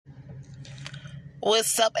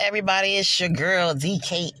What's up, everybody? It's your girl,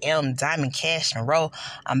 DKM, Diamond Cash and Roll.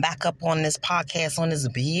 I'm back up on this podcast on this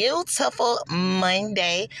beautiful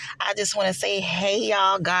Monday. I just want to say, hey,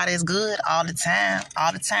 y'all, God is good all the time.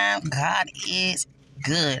 All the time, God is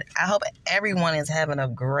good. I hope everyone is having a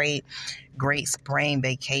great spring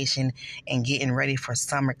vacation and getting ready for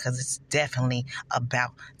summer because it's definitely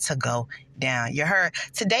about to go down. You heard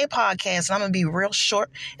today podcast, and I'm going to be real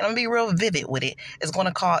short and I'm going to be real vivid with it. It's going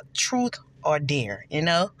to call Truth or Dare,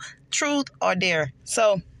 Truth or Dare.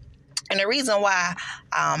 So, and the reason why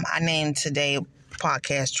I named today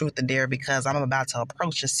podcast Truth or Dare because I'm about to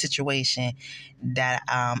approach a situation that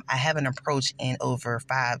I haven't approached in over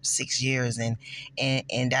 5-6 years,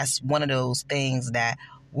 and that's one of those things that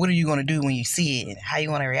what are you going to do when you see it, and how you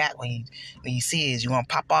want to react when you see it? Is you going to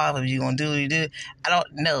pop off, or you going to do what you do? I don't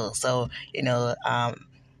know. So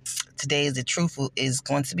today is the truth is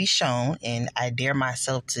going to be shown, and I dare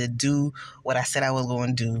myself to do what I said I was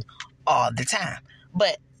going to do all the time.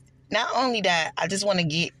 But not only that, I just want to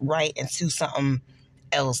get right into something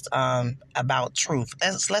else about truth.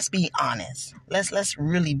 Let's be honest. Let's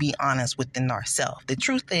really be honest within ourselves. The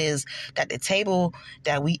truth is that the table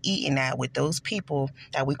that we eating at with those people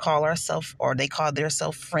that we call ourselves or they call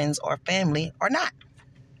themselves friends or family are not.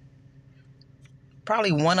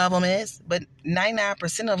 Probably one of them is, but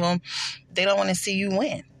 99% of them, they don't want to see you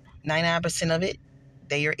win. 99% of it,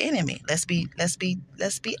 they're your enemy. Let's be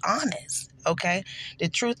honest. Okay. The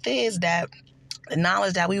truth is that the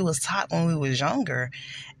knowledge that we was taught when we was younger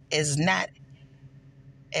is not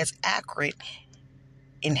as accurate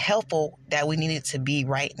and helpful that we need it to be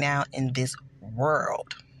right now in this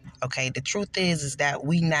world. Okay. The truth is that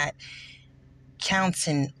we not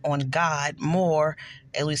counting on God more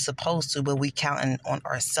as we supposed to, but we counting on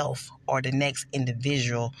ourselves or the next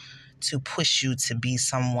individual to push you to be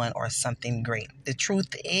someone or something great. The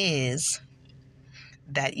truth is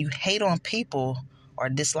that you hate on people or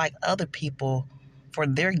dislike other people for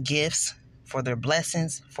their gifts, for their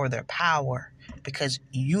blessings, for their power, because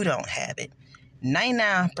you don't have it.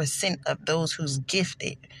 99% of those who's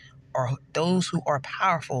gifted or those who are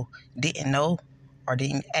powerful didn't know or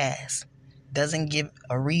didn't ask. Doesn't give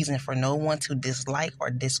a reason for no one to dislike or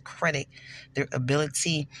discredit their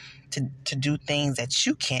ability to do things that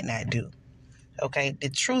you cannot do. Okay? The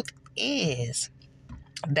truth is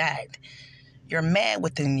that you're mad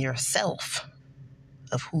within yourself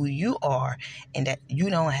of who you are and that you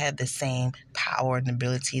don't have the same power and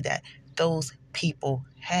ability that those people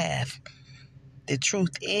have. The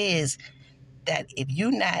truth is that if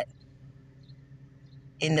you're not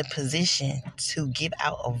in the position to give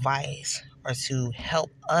out advice or to help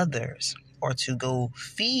others or to go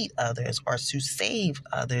feed others or to save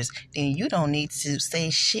others, then you don't need to say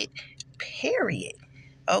shit, period.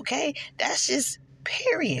 Okay? That's just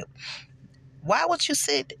period. Why would you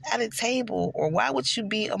sit at a table or why would you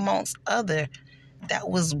be amongst other that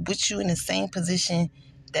was with you in the same position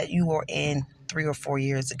that you were in 3 or 4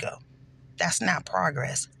 years ago? That's not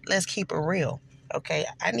progress. Let's keep it real. Okay?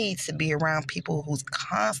 I need to be around people who's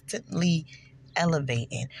constantly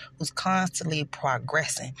elevating, who's constantly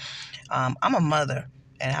progressing. I'm a mother,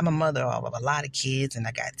 and I'm a mother of a lot of kids, and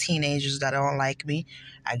I got teenagers that don't like me.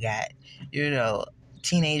 I got,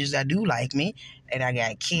 teenagers that do like me, and I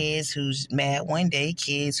got kids who's mad one day,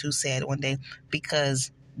 kids who sad one day,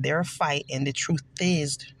 because they're fighting. The truth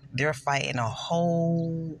is, they're fighting a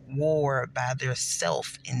whole war by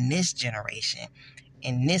themselves in this generation,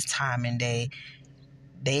 in this time and day.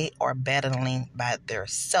 They are battling by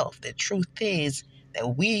themselves. The truth is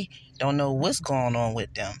that we don't know what's going on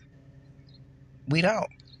with them. We don't.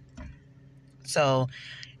 So,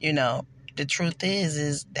 the truth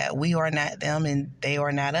is that we are not them and they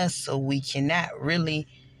are not us. So we cannot really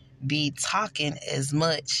be talking as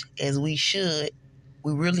much as we should.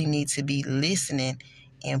 We really need to be listening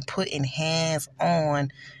and putting hands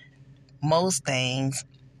on most things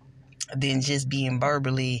than just being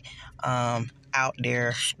verbally out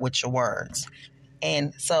there with your words.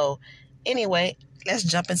 And so, anyway, let's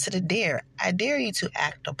jump into the dare. I dare you to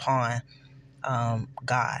act upon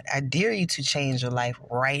God. I dare you to change your life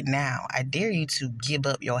right now. I dare you to give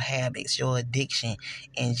up your habits, your addiction,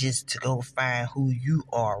 and just to go find who you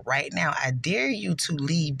are right now. I dare you to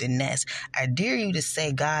leave the nest. I dare you to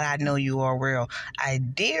say, God, I know you are real. I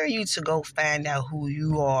dare you to go find out who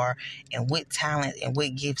you are and what talent and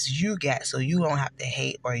what gifts you got so you don't have to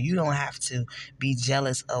hate or you don't have to be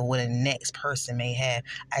jealous of what the next person may have.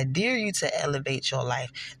 I dare you to elevate your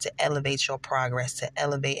life, to elevate your progress, to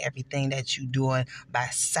elevate everything that you doing by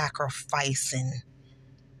sacrificing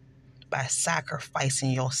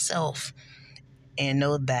yourself, and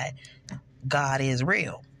know that God is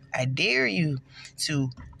real. I dare you to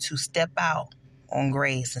step out on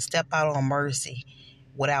grace and step out on mercy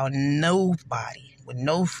without nobody, with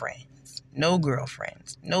no friends, no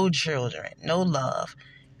girlfriends, no children, no love,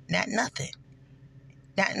 not nothing.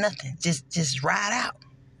 Just ride out,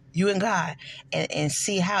 you and God, and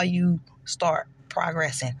see how you start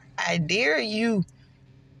progressing. I dare you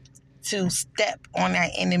to step on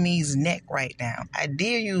that enemy's neck right now. I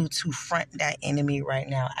dare you to front that enemy right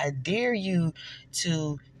now. I dare you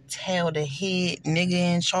to tell the head nigga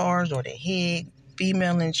in charge or the head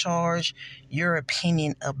female in charge your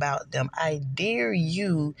opinion about them. I dare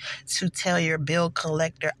you to tell your bill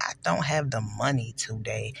collector, I don't have the money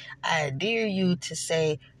today. I dare you to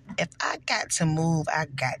say, if I got to move, I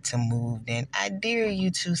got to move then. I dare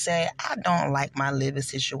you to say, I don't like my living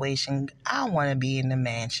situation. I want to be in the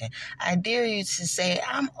mansion. I dare you to say,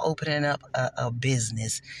 I'm opening up a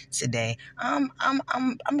business today. I'm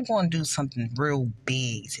going to do something real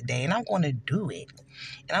big today, and I'm going to do it.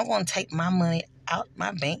 And I'm going to take my money out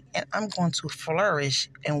my bank, and I'm going to flourish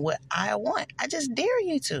in what I want. I just dare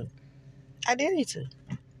you to. I dare you to.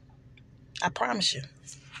 I promise you.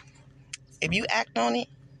 If you act on it,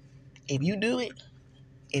 if you do it,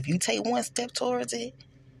 if you take one step towards it,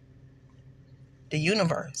 the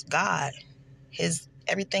universe, God,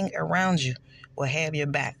 everything around you will have your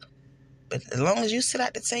back. But as long as you sit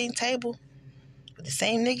at the same table with the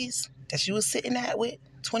same niggas that you was sitting at with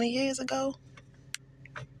 20 years ago,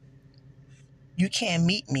 you can't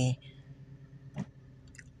meet me,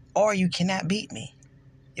 or you cannot beat me.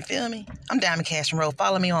 You feel me? I'm Diamond Cash Monroe.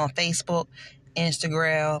 Follow me on Facebook,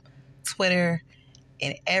 Instagram, Twitter,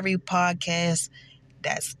 and every podcast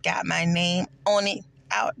that's got my name on it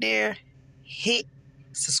out there. Hit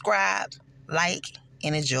subscribe, like,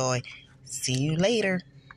 and enjoy. See you later.